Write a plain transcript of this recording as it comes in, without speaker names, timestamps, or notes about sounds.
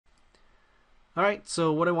Alright,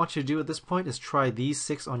 so what I want you to do at this point is try these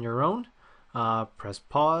 6 on your own. Press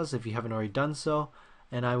pause if you haven't already done so,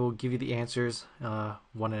 and I will give you the answers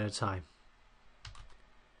one at a time.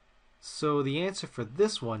 So the answer for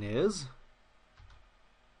this one is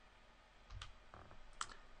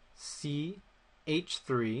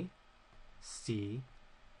CH3CN.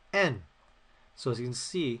 So as you can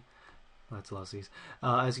see, that's a lot of C's.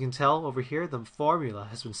 As you can tell over here, the formula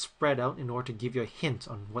has been spread out in order to give you a hint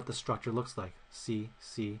on what the structure looks like. C,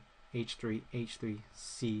 C, H3, H3,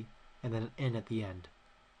 C, and then an N at the end.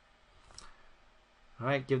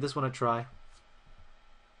 Alright, give this one a try.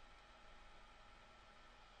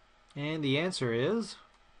 And the answer is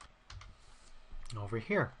over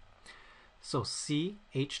here. So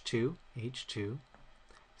CH2, H2,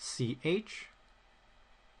 CH,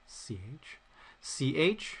 CH,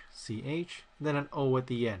 CH, CH, then an O at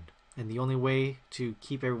the end. And the only way to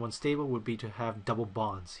keep everyone stable would be to have double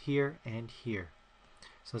bonds here and here.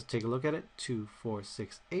 So let's take a look at it. 2, 4,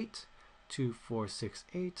 6, 8, 2, 4, 6,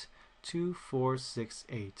 8, 2, 4, 6,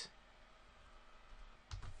 8.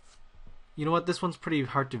 You know what, this one's pretty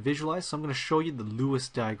hard to visualize, so I'm going to show you the Lewis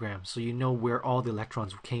diagram so you know where all the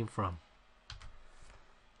electrons came from.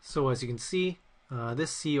 So as you can see, this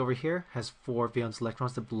C over here has 4 valence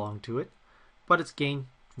electrons that belong to it, but it's gained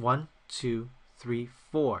 1, 2, 3,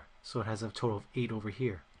 4, so it has a total of 8 over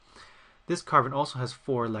here. This carbon also has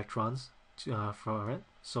 4 electrons from it,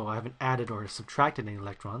 so I haven't added or subtracted any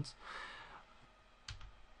electrons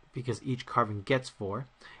because each carbon gets 4,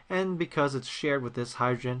 and because it's shared with this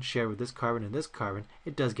hydrogen, shared with this carbon and this carbon,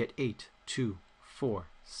 it does get 8, 2, 4,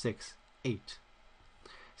 6, 8.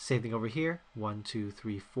 Same thing over here, 1, 2,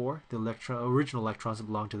 3, 4, the original electrons that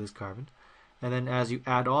belong to this carbon. And then as you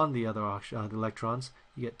add on the other the electrons,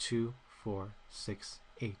 you get 2, 4, 6,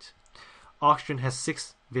 8. Oxygen has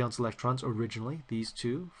 6 valence electrons originally, these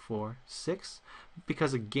 2, 4, 6.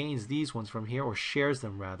 Because it gains these ones from here, or shares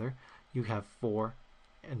them rather, you have 4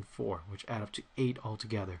 and 4, which add up to 8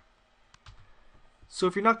 altogether. So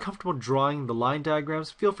if you're not comfortable drawing the line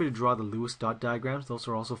diagrams, feel free to draw the Lewis dot diagrams. Those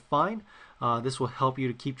are also fine. This will help you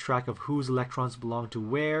to keep track of whose electrons belong to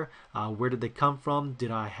where did they come from, did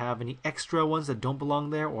I have any extra ones that don't belong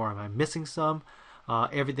there, or am I missing some?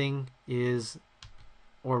 Everything is,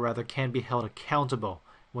 or rather can be held accountable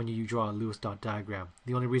when you draw a Lewis dot diagram.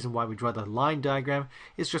 The only reason why we draw the line diagram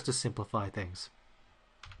is just to simplify things.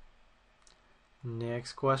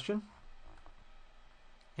 Next question.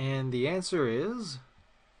 And the answer is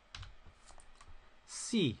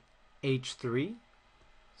CH3,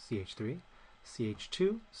 CH3,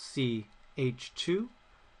 CH2, CH2,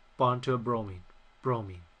 bond to a bromine,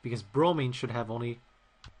 bromine. Because bromine should have only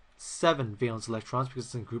 7 valence electrons because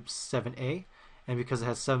it's in group 7A, and because it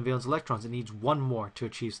has 7 valence electrons, it needs 1 more to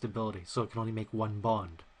achieve stability, so it can only make 1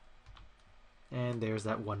 bond. And there's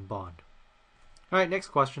that 1 bond. Alright, next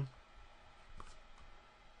question.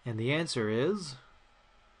 And the answer is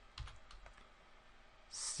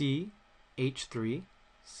CH3,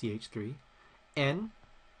 CH3, N,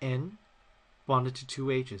 N, bonded to 2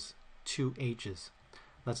 H's, 2 H's.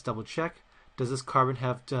 Let's double check. Does this carbon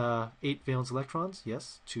have 8 valence electrons?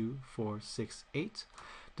 Yes, 2, 4, 6, 8.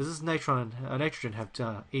 Does this nitrogen have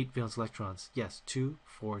 8 valence electrons? Yes, 2,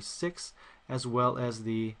 4, 6, as well as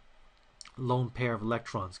the lone pair of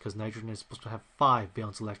electrons, because nitrogen is supposed to have 5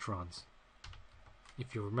 valence electrons.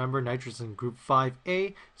 If you remember, nitrogen is in group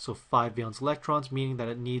 5A, so 5 valence electrons, meaning that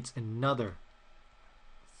it needs another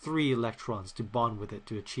 3 electrons to bond with it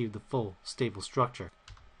to achieve the full stable structure.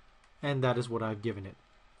 And that is what I've given it.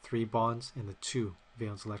 3 bonds and the 2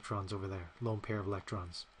 valence electrons over there, lone pair of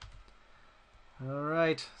electrons.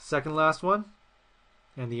 Alright, second last one.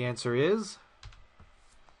 And the answer is,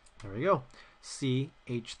 there we go,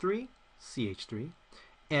 CH3, CH3,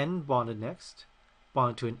 N bonded next,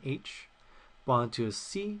 bond to an H, bond to a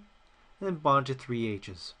C, and then bond to 3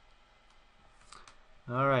 H's.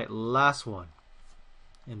 Alright, last one.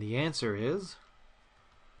 And the answer is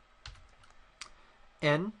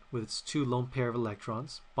N with its 2 lone pair of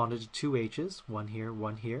electrons, bonded to 2 H's, one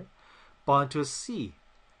here, bond to a C,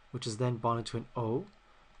 which is then bonded to an O,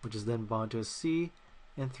 which is then bonded to a C,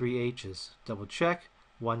 and 3 H's. Double check.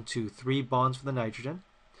 1, 2, 3 bonds for the nitrogen.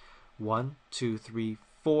 1, 2, 3,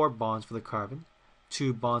 4 bonds for the carbon.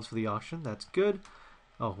 2 bonds for the oxygen. That's good.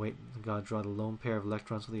 Oh wait, I gotta draw the lone pair of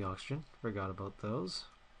electrons for the oxygen. Forgot about those.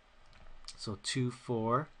 So 2,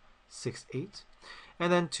 4, 6, 8.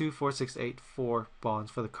 And then 2, 4, 6, 8, 4 bonds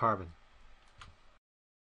for the carbon.